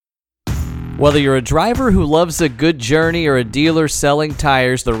Whether you're a driver who loves a good journey or a dealer selling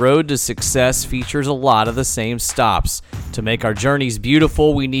tires, the road to success features a lot of the same stops. To make our journeys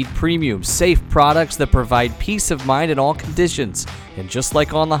beautiful, we need premium, safe products that provide peace of mind in all conditions. And just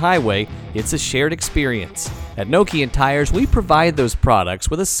like on the highway, it's a shared experience. At Nokian Tires, we provide those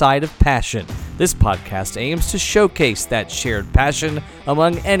products with a side of passion. This podcast aims to showcase that shared passion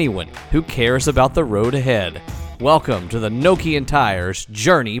among anyone who cares about the road ahead. Welcome to the Nokian Tires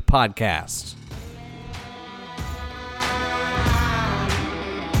Journey Podcast.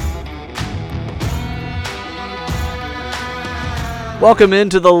 Welcome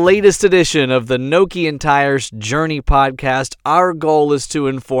into the latest edition of the Nokian Tires Journey Podcast. Our goal is to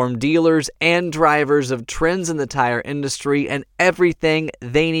inform dealers and drivers of trends in the tire industry and everything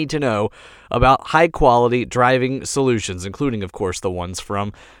they need to know about high-quality driving solutions, including, of course, the ones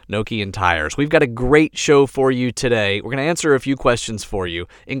from Nokian Tires. We've got a great show for you today. We're going to answer a few questions for you,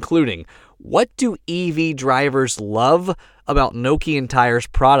 including, what do EV drivers love about Nokian Tires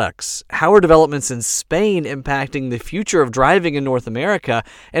products? How are developments in Spain impacting the future of driving in North America?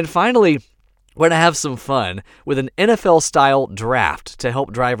 And finally, we're going to have some fun with an NFL-style draft to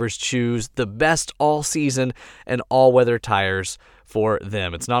help drivers choose the best all-season and all-weather tires for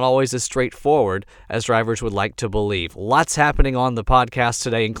them. It's not always as straightforward as drivers would like to believe. Lots happening on the podcast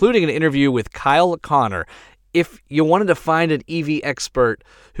today, including an interview with Kyle Connor. If you wanted to find an EV expert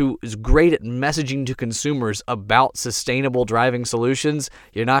who is great at messaging to consumers about sustainable driving solutions,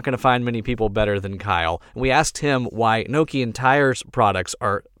 you're not going to find many people better than Kyle. We asked him why Nokian Tires products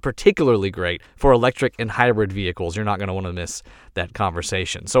are particularly great for electric and hybrid vehicles. You're not going to want to miss that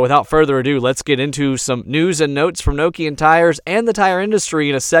conversation. So without further ado, let's get into some news and notes from Nokian Tires and the tire industry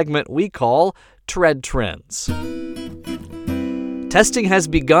in a segment we call Tread Trends. Testing has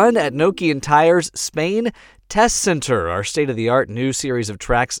begun at Nokian Tires Spain Test Center, our state-of-the-art new series of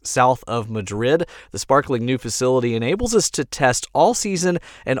tracks south of Madrid. The sparkling new facility enables us to test all-season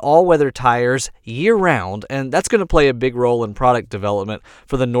and all-weather tires year-round, and that's going to play a big role in product development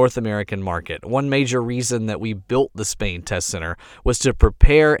for the North American market. One major reason that we built the Spain Test Center was to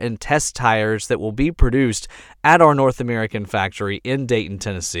prepare and test tires that will be produced at our North American factory in Dayton,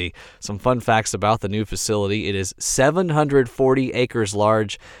 Tennessee. Some fun facts about the new facility: it is 740 acres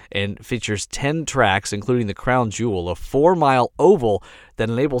large and features 10 tracks, including the crown jewel, a 4-mile oval that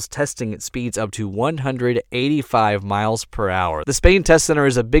enables testing at speeds up to 185 miles per hour. The Spain Test Center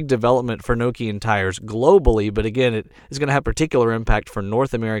is a big development for Nokian Tires globally, but again, it is going to have particular impact for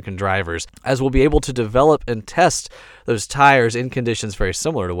North American drivers, as we'll be able to develop and test those tires in conditions very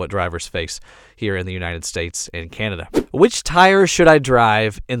similar to what drivers face here in the United States and Canada. Which tires should I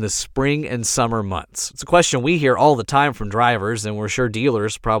drive in the spring and summer months? It's a question we hear all the time from drivers, and we're sure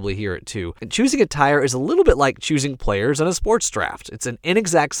dealers probably hear it too. And choosing a tire is a little bit like choosing players in a sports draft. It's an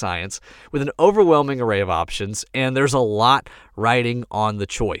inexact science with an overwhelming array of options, and there's a lot riding on the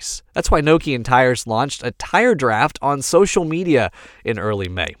choice. That's why Nokian Tires launched a tire draft on social media in early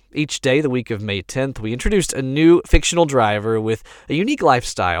May. Each day, the week of May 10th, we introduced a new fictional driver with a unique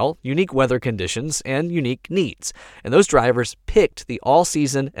lifestyle, unique weather conditions, and unique needs. And those drivers picked the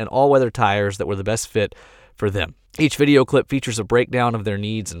all-season and all-weather tires that were the best fit for them. Each video clip features a breakdown of their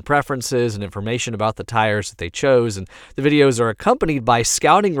needs and preferences and information about the tires that they chose, and the videos are accompanied by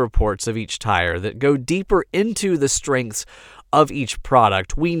scouting reports of each tire that go deeper into the strengths of each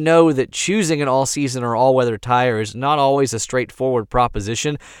product. We know that choosing an all-season or all-weather tire is not always a straightforward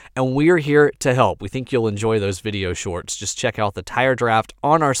proposition, and we're here to help. We think you'll enjoy those video shorts. Just check out the tire draft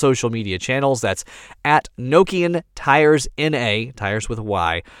on our social media channels. That's at Nokian Tires NA, tires with a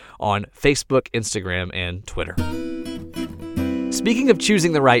Y, on Facebook, Instagram, and Twitter. Speaking of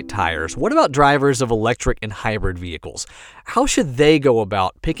choosing the right tires, what about drivers of electric and hybrid vehicles? How should they go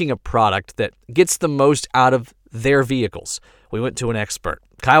about picking a product that gets the most out of their vehicles? We went to an expert,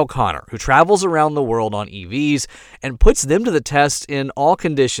 Kyle Connor, who travels around the world on EVs and puts them to the test in all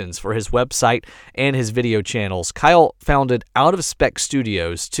conditions for his website and his video channels. Kyle founded Out of Spec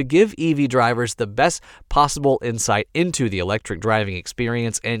Studios to give EV drivers the best possible insight into the electric driving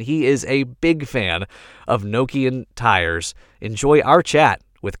experience, and he is a big fan of Nokian Tires. Enjoy our chat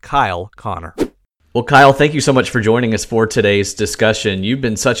with Kyle Connor. Well, Kyle, thank you so much for joining us for today's discussion. You've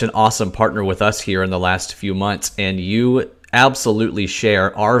been such an awesome partner with us here in the last few months, and you absolutely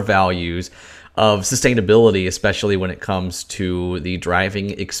share our values of sustainability, especially when it comes to the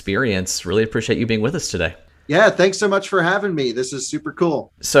driving experience. Really appreciate you being with us today. Yeah, thanks so much for having me. This is super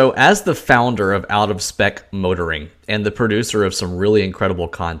cool. So as the founder of Out of Spec Motoring and the producer of some really incredible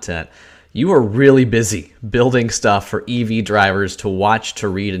content, you are really busy building stuff for EV drivers to watch, to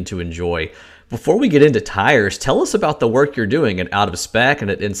read, and to enjoy. Before we get into tires, tell us about the work you're doing at Out of Spec and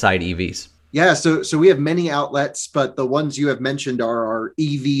at Inside EVs. Yeah, so we have many outlets, but the ones you have mentioned are our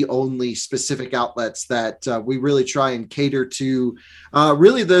EV only specific outlets that we really try and cater to,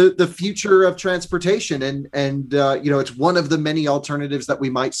 really the future of transportation, and it's one of the many alternatives that we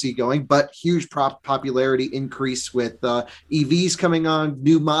might see going, but huge popularity increase with EVs coming on,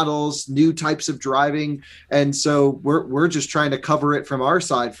 new models, new types of driving, and so we're just trying to cover it from our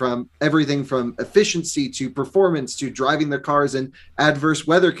side, from everything from efficiency to performance to driving the cars in adverse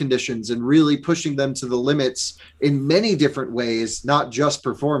weather conditions, and really pushing them to the limits in many different ways, not just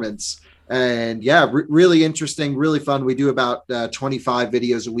performance. And yeah, really interesting, really fun. We do about 25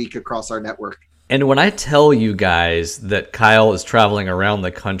 videos a week across our network. And when I tell you guys that Kyle is traveling around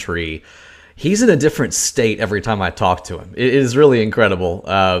the country, he's in a different state every time I talk to him. It is really incredible.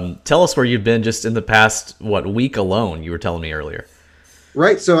 Tell us where you've been just in the past, week alone, you were telling me earlier.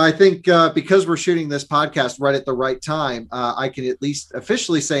 Right. So I think because we're shooting this podcast right at the right time, I can at least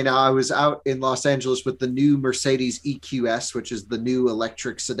officially say now I was out in Los Angeles with the new Mercedes EQS, which is the new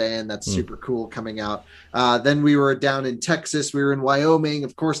electric sedan that's super cool coming out. Then we were down in Texas. We were in Wyoming.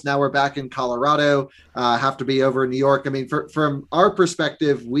 Of course, now we're back in Colorado. Have to be over in New York. I mean, from our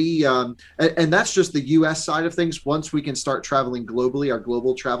perspective, we and that's just the U.S. side of things. Once we can start traveling globally, our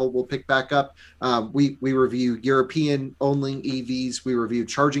global travel will pick back up. We review European only EVs. We review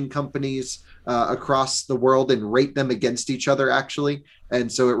charging companies across the world and rate them against each other, actually.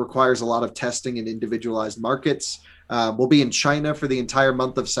 And so it requires a lot of testing in individualized markets. We'll be in China for the entire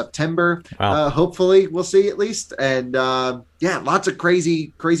month of September. Wow. Hopefully we'll see at least. And lots of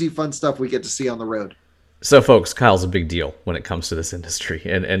crazy fun stuff we get to see on the road. So, folks, Kyle's a big deal when it comes to this industry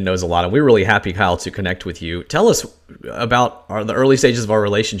and knows a lot. And we're really happy, Kyle, to connect with you. Tell us about the early stages of our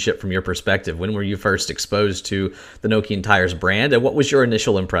relationship from your perspective. When were you first exposed to the Nokian Tires brand, and what was your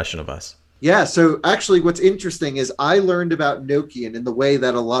initial impression of us? Yeah, so actually what's interesting is I learned about Nokian in the way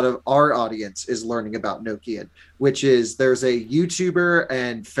that a lot of our audience is learning about Nokian, which is there's a YouTuber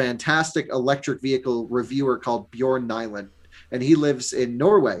and fantastic electric vehicle reviewer called Bjorn Nyland, and he lives in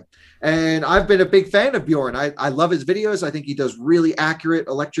Norway. And I've been a big fan of Bjorn. I love his videos. I think he does really accurate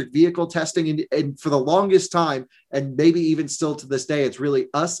electric vehicle testing. And for the longest time, and maybe even still to this day, it's really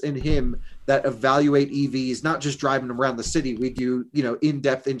us and him that evaluate EVs, not just driving them around the city. We do,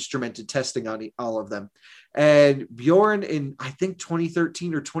 in-depth instrumented testing on all of them. And Bjorn in, I think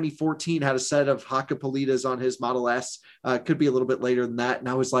 2013 or 2014 had a set of Hakkapeliittas on his Model S. Could be a little bit later than that. And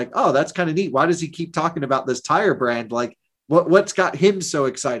I was like, oh, that's kind of neat. Why does he keep talking about this tire brand? Like, what's got him so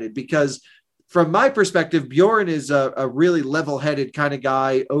excited? Because from my perspective, Bjorn is a really level-headed kind of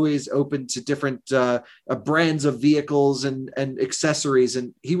guy, always open to different brands of vehicles and accessories.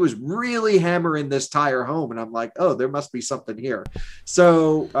 And he was really hammering this tire home. And I'm like, oh, there must be something here.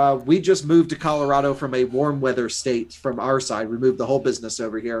 So we just moved to Colorado from a warm weather state from our side. We moved the whole business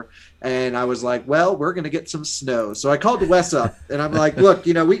over here. And I was like, well, we're going to get some snow. So I called Wes up and I'm like, look,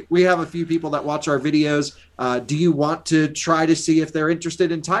 we have a few people that watch our videos. Do you want to try to see if they're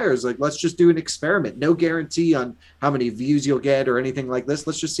interested in tires? Like, let's just do an experiment. No guarantee on how many views you'll get or anything like this.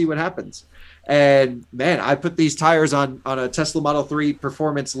 Let's just see what happens. And man, I put these tires on a Tesla Model 3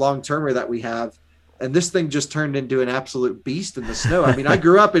 Performance long-termer that we have. And this thing just turned into an absolute beast in the snow. I mean, I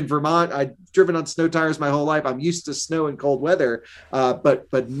grew up in Vermont. I've driven on snow tires my whole life. I'm used to snow and cold weather,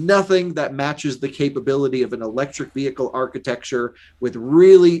 but nothing that matches the capability of an electric vehicle architecture with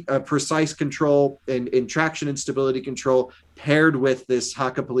really precise control and traction and stability control paired with this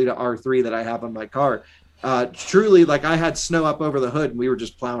Hakkapeliitta R3 that I have on my car. Truly, like, I had snow up over the hood and we were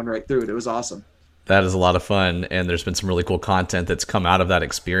just plowing right through it. It was awesome. That is a lot of fun, and there's been some really cool content that's come out of that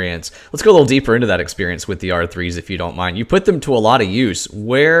experience. Let's go a little deeper into that experience with the R3s, if you don't mind. You put them to a lot of use.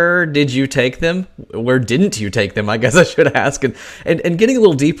 Where did you take them? Where didn't you take them, I guess I should ask? And getting a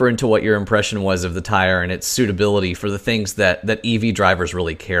little deeper into what your impression was of the tire and its suitability for the things that EV drivers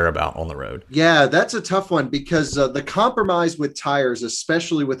really care about on the road. Yeah, that's a tough one because the compromise with tires,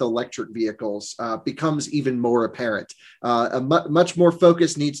 especially with electric vehicles, becomes even more apparent. Much more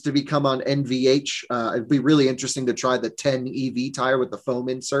focus needs to become on NVH. It'd be really interesting to try the 10 EV tire with the foam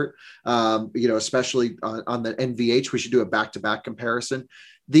insert, especially on the NVH. We should do a back-to-back comparison.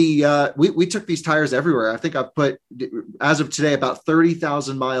 We took these tires everywhere. I think I've put, as of today, about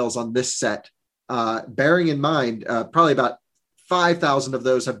 30,000 miles on this set, bearing in mind probably about 5,000 of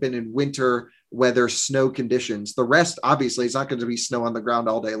those have been in winter weather, snow conditions. The rest, obviously, it's not going to be snow on the ground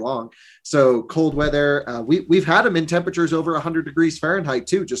all day long. So cold weather, we've had them in temperatures over 100 degrees Fahrenheit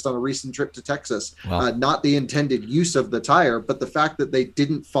too, just on a recent trip to Texas. Wow. Not the intended use of the tire, but the fact that they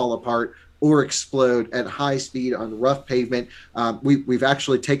didn't fall apart or explode at high speed on rough pavement. We've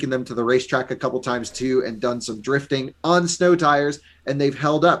actually taken them to the racetrack a couple times too and done some drifting on snow tires, and they've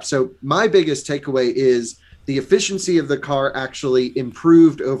held up. So my biggest takeaway is the efficiency of the car actually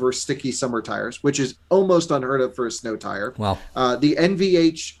improved over sticky summer tires, which is almost unheard of for a snow tire. Wow. The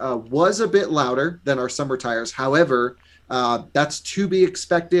NVH was a bit louder than our summer tires. However, that's to be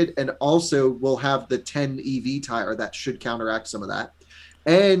expected. And also we'll have the 10 EV tire that should counteract some of that.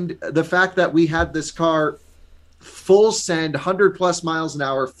 And the fact that we had this car full send, 100 plus miles an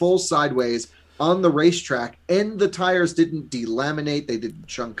hour, full sideways on the racetrack, and the tires didn't delaminate, they didn't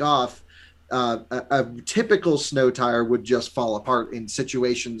chunk off. A typical snow tire would just fall apart in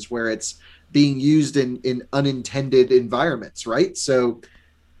situations where it's being used in unintended environments, right? So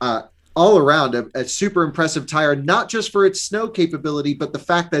all around a super impressive tire, not just for its snow capability, but the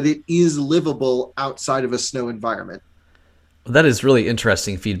fact that it is livable outside of a snow environment. That is really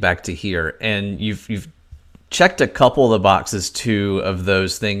interesting feedback to hear. And you've checked a couple of the boxes too of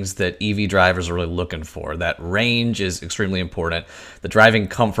those things that EV drivers are really looking for. That range is extremely important. The driving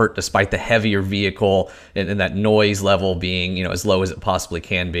comfort, despite the heavier vehicle, and that noise level being, as low as it possibly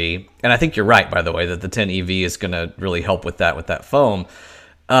can be. And I think you're right, by the way, that the 10 EV is going to really help with that foam.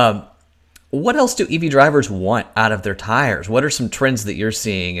 What else do EV drivers want out of their tires? What are some trends that you're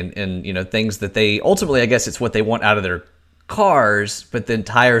seeing and things that they ultimately, I guess it's what they want out of their cars, but then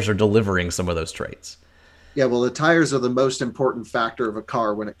tires are delivering some of those traits? Yeah, well, the tires are the most important factor of a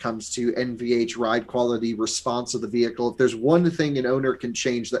car when it comes to NVH, ride quality, response of the vehicle. If there's one thing an owner can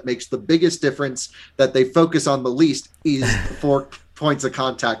change that makes the biggest difference, that they focus on the least, is the 4 points of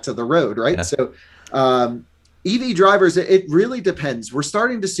contact to the road, right? Yeah. So EV drivers, it really depends. We're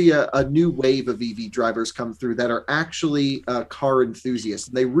starting to see a new wave of EV drivers come through that are actually car enthusiasts.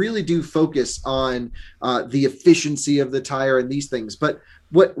 And they really do focus on the efficiency of the tire and these things. But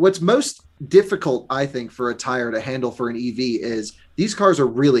what's most difficult, I think, for a tire to handle for an EV is these cars are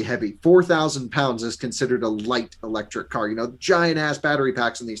really heavy. 4,000 pounds is considered a light electric car, giant ass battery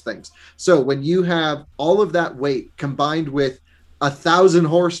packs and these things. So when you have all of that weight combined with 1,000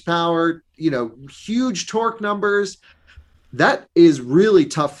 horsepower, huge torque numbers, that is really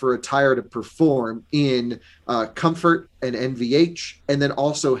tough for a tire to perform in comfort and NVH, and then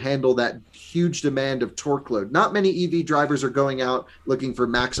also handle that huge demand of torque load. Not many EV drivers are going out looking for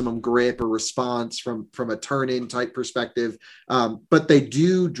maximum grip or response from a turn-in type perspective, but they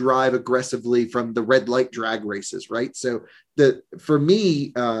do drive aggressively from the red light drag races, right? So for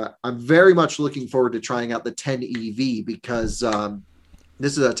me, I'm very much looking forward to trying out the 10 EV because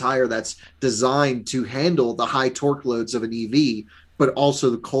this is a tire that's designed to handle the high torque loads of an EV, but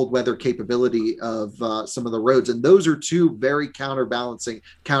also the cold weather capability of some of the roads. And those are two very counteracting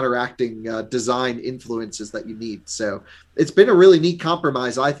design influences that you need. So it's been a really neat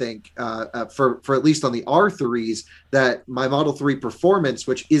compromise, I think, for at least on the R3s, that my Model 3 Performance,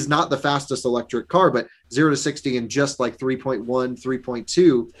 which is not the fastest electric car, but 0 to 60 in just like 3.1,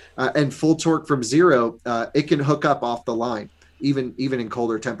 3.2, and full torque from zero, it can hook up off the line. Even in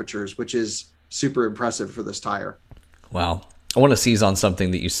colder temperatures, which is super impressive for this tire. Wow. I want to seize on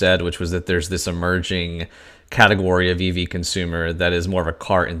something that you said, which was that there's this emerging category of EV consumer that is more of a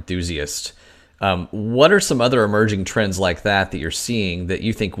car enthusiast. What are some other emerging trends like that you're seeing that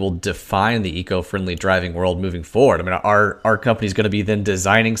you think will define the eco-friendly driving world moving forward? I mean, are our companies going to be then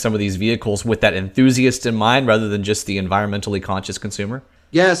designing some of these vehicles with that enthusiast in mind rather than just the environmentally conscious consumer?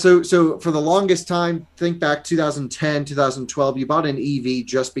 Yeah, so for the longest time, think back 2010, 2012, you bought an EV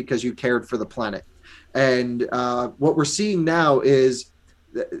just because you cared for the planet. And what we're seeing now is,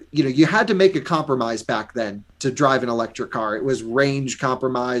 you had to make a compromise back then to drive an electric car. It was range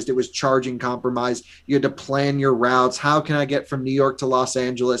compromised. It was charging compromised. You had to plan your routes. How can I get from New York to Los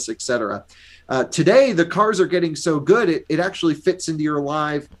Angeles, et cetera? Today, the cars are getting so good, it actually fits into your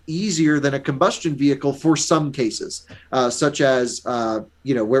life easier than a combustion vehicle for some cases, such as,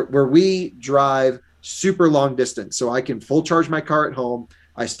 where we drive super long distance. So I can full charge my car at home.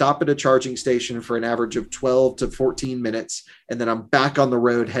 I stop at a charging station for an average of 12 to 14 minutes, and then I'm back on the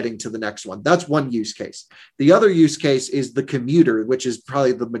road heading to the next one. That's one use case. The other use case is the commuter, which is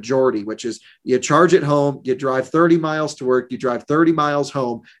probably the majority, which is you charge at home, you drive 30 miles to work, you drive 30 miles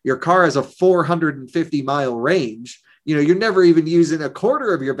home. Your car has a 450-mile range. You're never even using a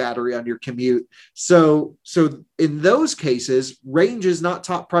quarter of your battery on your commute. So in those cases, range is not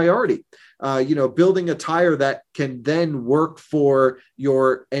top priority. Building a tire that can then work for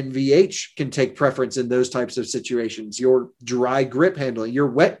your NVH can take preference in those types of situations. Your dry grip handling, your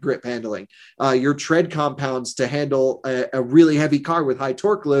wet grip handling, your tread compounds to handle a really heavy car with high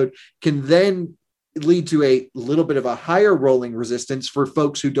torque load can then lead to a little bit of a higher rolling resistance for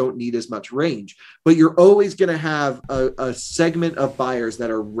folks who don't need as much range. But you're always going to have a segment of buyers that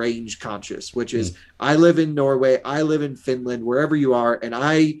are range conscious, which is I live in Norway, I live in Finland, wherever you are, and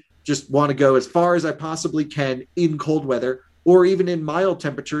I just want to go as far as I possibly can in cold weather or even in mild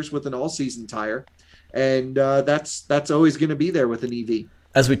temperatures with an all-season tire. And that's always going to be there with an EV.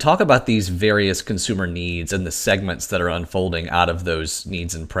 As we talk about these various consumer needs and the segments that are unfolding out of those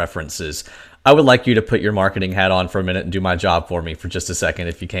needs and preferences, I would like you to put your marketing hat on for a minute and do my job for me for just a second,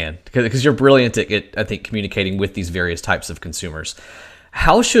 if you can, because you're brilliant at, I think, communicating with these various types of consumers.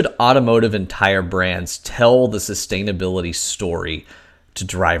 How should automotive and tire brands tell the sustainability story to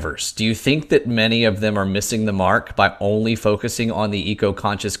drivers? Do you think that many of them are missing the mark by only focusing on the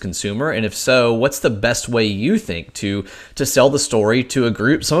eco-conscious consumer? And if so, what's the best way you think to sell the story to a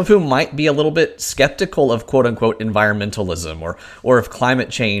group, some of whom might be a little bit skeptical of quote unquote environmentalism or of climate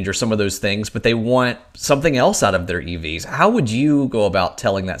change or some of those things, but they want something else out of their EVs? How would you go about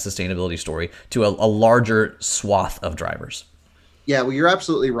telling that sustainability story to a larger swath of drivers? Yeah, well, you're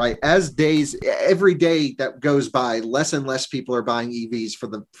absolutely right. Every day that goes by, less and less people are buying EVs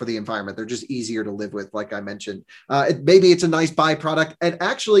for the environment. They're just easier to live with, like I mentioned. Maybe it's a nice byproduct, and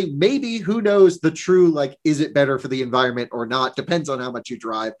actually, maybe, who knows, the true, like, is it better for the environment or not? Depends on how much you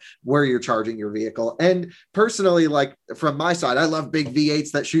drive, where you're charging your vehicle. And personally, like, from my side, I love big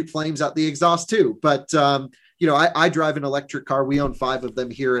V8s that shoot flames out the exhaust too. But I drive an electric car. We own 5 of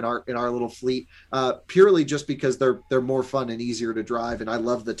them here in our little fleet, purely just because they're more fun and easier to drive, and I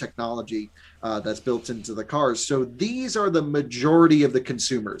love the technology that's built into the cars. So these are the majority of the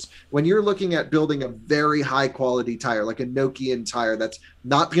consumers. When you're looking at building a very high quality tire, like a Nokian tire, that's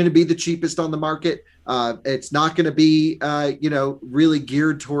not going to be the cheapest on the market. It's not going to be really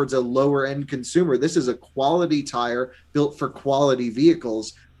geared towards a lower end consumer. This is a quality tire built for quality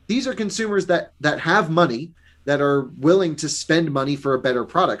vehicles. These are consumers that have money, that are willing to spend money for a better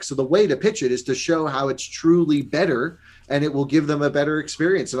product. So the way to pitch it is to show how it's truly better, and it will give them a better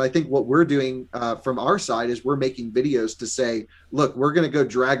experience. And I think what we're doing from our side is we're making videos to say, look, we're going to go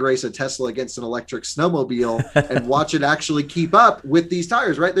drag race a Tesla against an electric snowmobile and watch it actually keep up with these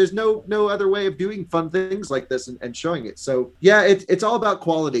tires, right? There's no other way of doing fun things like this and showing it. So yeah, it's all about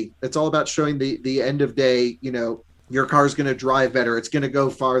quality. It's all about showing the end of day, your car's going to drive better. It's going to go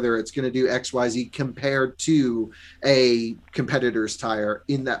farther. It's going to do X, Y, Z compared to a competitor's tire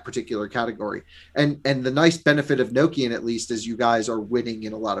in that particular category. And the nice benefit of Nokian, at least, is you guys are winning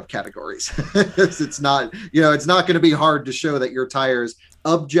in a lot of categories. It's not going to be hard to show that your tire's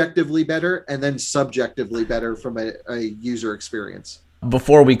objectively better and then subjectively better from a user experience.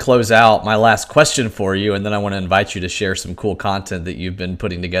 Before we close out, my last question for you, and then I want to invite you to share some cool content that you've been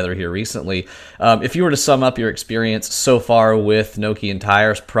putting together here recently. If you were to sum up your experience so far with Nokian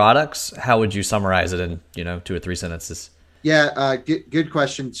Tires products, how would you summarize it in 2 or 3 sentences? Yeah, good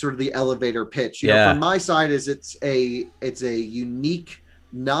question. Sort of the elevator pitch. From my side, it's a unique,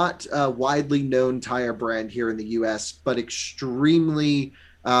 not widely known tire brand here in the U.S., but extremely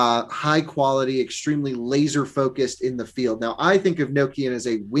high quality, extremely laser focused in the field. Now, I think of Nokian as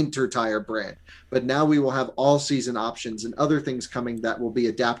a winter tire brand, but now we will have all season options and other things coming that will be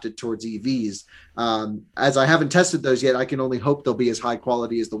adapted towards EVs. As I haven't tested those yet, I can only hope they'll be as high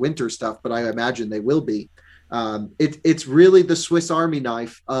quality as the winter stuff, but I imagine they will be. It's really the Swiss Army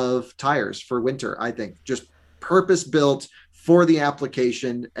knife of tires for winter, I think. Just purpose built for the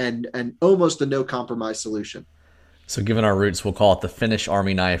application and almost a no compromise solution. So given our roots, we'll call it the Finnish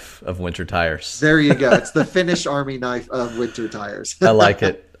Army knife of winter tires. There you go. It's the Finnish Army knife of winter tires. I like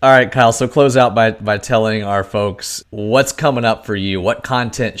it. All right, Kyle. So close out by telling our folks what's coming up for you. What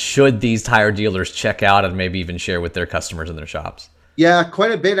content should these tire dealers check out and maybe even share with their customers in their shops? Yeah,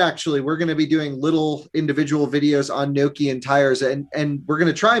 quite a bit, actually. We're going to be doing little individual videos on Nokian tires, and we're going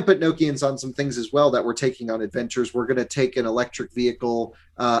to try and put Nokians on some things as well that we're taking on adventures. We're going to take an electric vehicle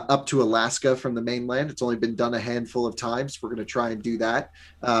up to Alaska from the mainland. It's only been done a handful of times. We're going to try and do that.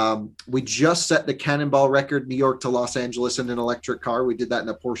 We just set the Cannonball record, New York to Los Angeles in an electric car. We did that in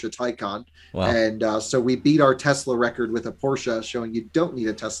a Porsche Taycan. Wow. And so we beat our Tesla record with a Porsche, showing you don't need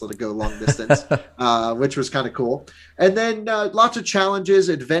a Tesla to go long distance, which was kind of cool. And then lots of challenges,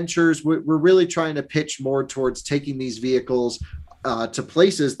 adventures. We're really trying to pitch more towards taking these vehicles to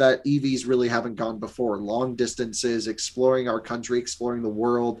places that EVs really haven't gone before, long distances, exploring our country, exploring the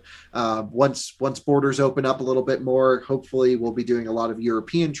world. Once borders open up a little bit more, hopefully we'll be doing a lot of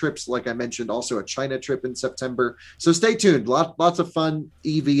European trips, like I mentioned, also a China trip in September. So stay tuned. Lots of fun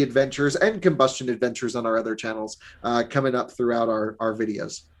EV adventures and combustion adventures on our other channels coming up throughout our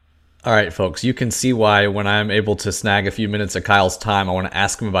videos. All right, folks, you can see why when I'm able to snag a few minutes of Kyle's time, I want to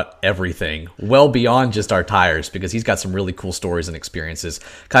ask him about everything, well beyond just our tires, because he's got some really cool stories and experiences.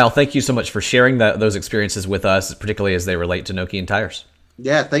 Kyle, thank you so much for sharing those experiences with us, particularly as they relate to Nokian tires.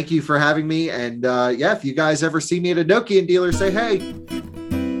 Yeah, thank you for having me. And if you guys ever see me at a Nokian dealer, say hey.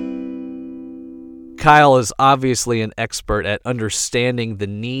 Kyle is obviously an expert at understanding the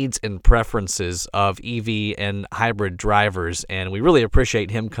needs and preferences of EV and hybrid drivers, and we really appreciate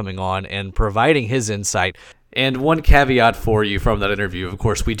him coming on and providing his insight. And one caveat for you from that interview, of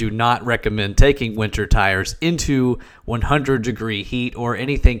course, we do not recommend taking winter tires into 100-degree heat or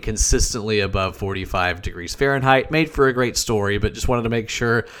anything consistently above 45 degrees Fahrenheit. Made for a great story, but just wanted to make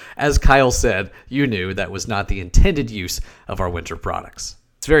sure, as Kyle said, you knew that was not the intended use of our winter products.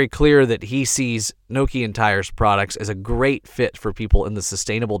 It's very clear that he sees Nokian Tires products as a great fit for people in the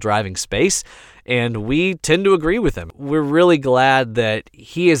sustainable driving space, and we tend to agree with him. We're really glad that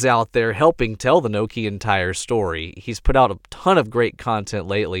he is out there helping tell the Nokian Tires story. He's put out a ton of great content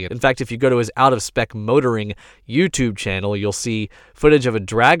lately. In fact, if you go to his Out of Spec Motoring YouTube channel, you'll see footage of a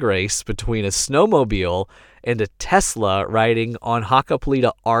drag race between a snowmobile and a Tesla riding on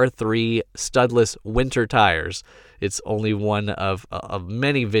Hakkapeliitta R3 studless winter tires. It's only one of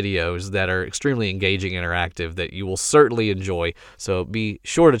many videos that are extremely engaging and interactive that you will certainly enjoy. So be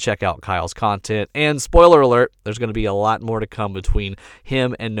sure to check out Kyle's content. And spoiler alert, there's going to be a lot more to come between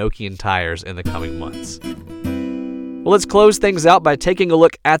him and Nokian Tires in the coming months. Well, let's close things out by taking a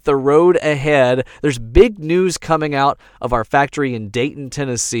look at the road ahead. There's big news coming out of our factory in Dayton,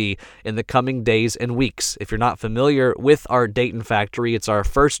 Tennessee in the coming days and weeks. If you're not familiar with our Dayton factory, it's our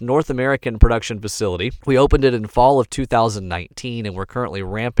first North American production facility. We opened it in fall of 2019, and we're currently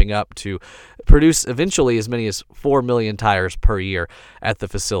ramping up to produce eventually as many as 4 million tires per year at the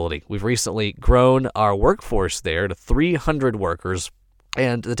facility. We've recently grown our workforce there to 300 workers.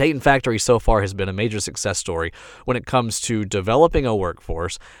 And the Dayton factory so far has been a major success story when it comes to developing a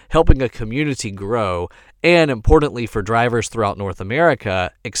workforce, helping a community grow, and importantly for drivers throughout North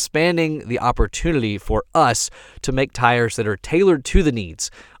America, expanding the opportunity for us to make tires that are tailored to the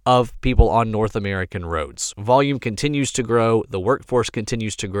needs of people on North American roads. Volume continues to grow, the workforce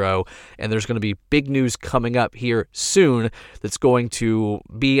continues to grow, and there's going to be big news coming up here soon that's going to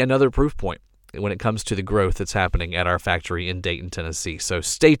be another proof point when it comes to the growth that's happening at our factory in Dayton, Tennessee. So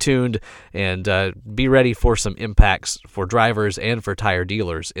stay tuned and be ready for some impacts for drivers and for tire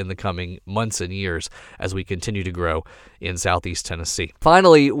dealers in the coming months and years as we continue to grow in Southeast Tennessee.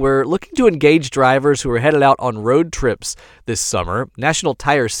 Finally, we're looking to engage drivers who are headed out on road trips this summer. National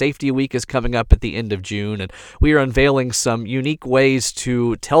Tire Safety Week is coming up at the end of June, and we are unveiling some unique ways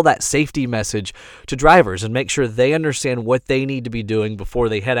to tell that safety message to drivers and make sure they understand what they need to be doing before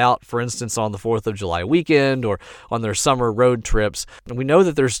they head out, for instance, on the 4th of July weekend or on their summer road trips. And we know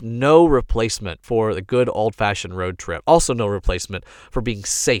that there's no replacement for the good old-fashioned road trip. Also no replacement for being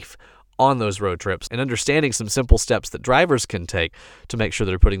safe on those road trips and understanding some simple steps that drivers can take to make sure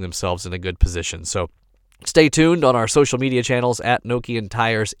they're putting themselves in a good position. So stay tuned on our social media channels at Nokian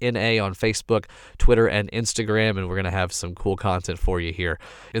Tires NA on Facebook, Twitter, and Instagram, and we're going to have some cool content for you here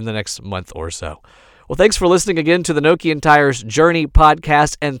in the next month or so. Well, thanks for listening again to the Nokian Tires Journey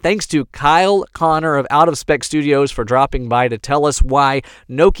podcast, and thanks to Kyle Connor of Out of Spec Studios for dropping by to tell us why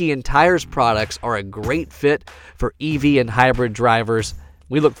Nokian Tires products are a great fit for EV and hybrid drivers.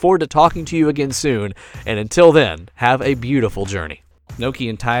 We look forward to talking to you again soon, and until then, have a beautiful journey.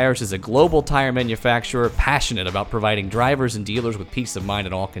 Nokian Tires is a global tire manufacturer passionate about providing drivers and dealers with peace of mind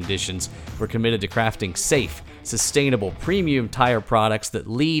in all conditions. We're committed to crafting safe, sustainable, premium tire products that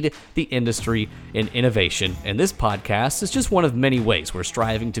lead the industry in innovation, and this podcast is just one of many ways we're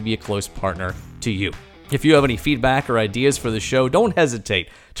striving to be a close partner to you. If you have any feedback or ideas for the show, don't hesitate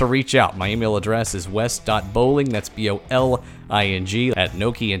to reach out. My email address is wes.bowling, that's BOLING, at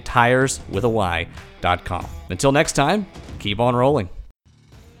NokianTires.com. Until next time, keep on rolling.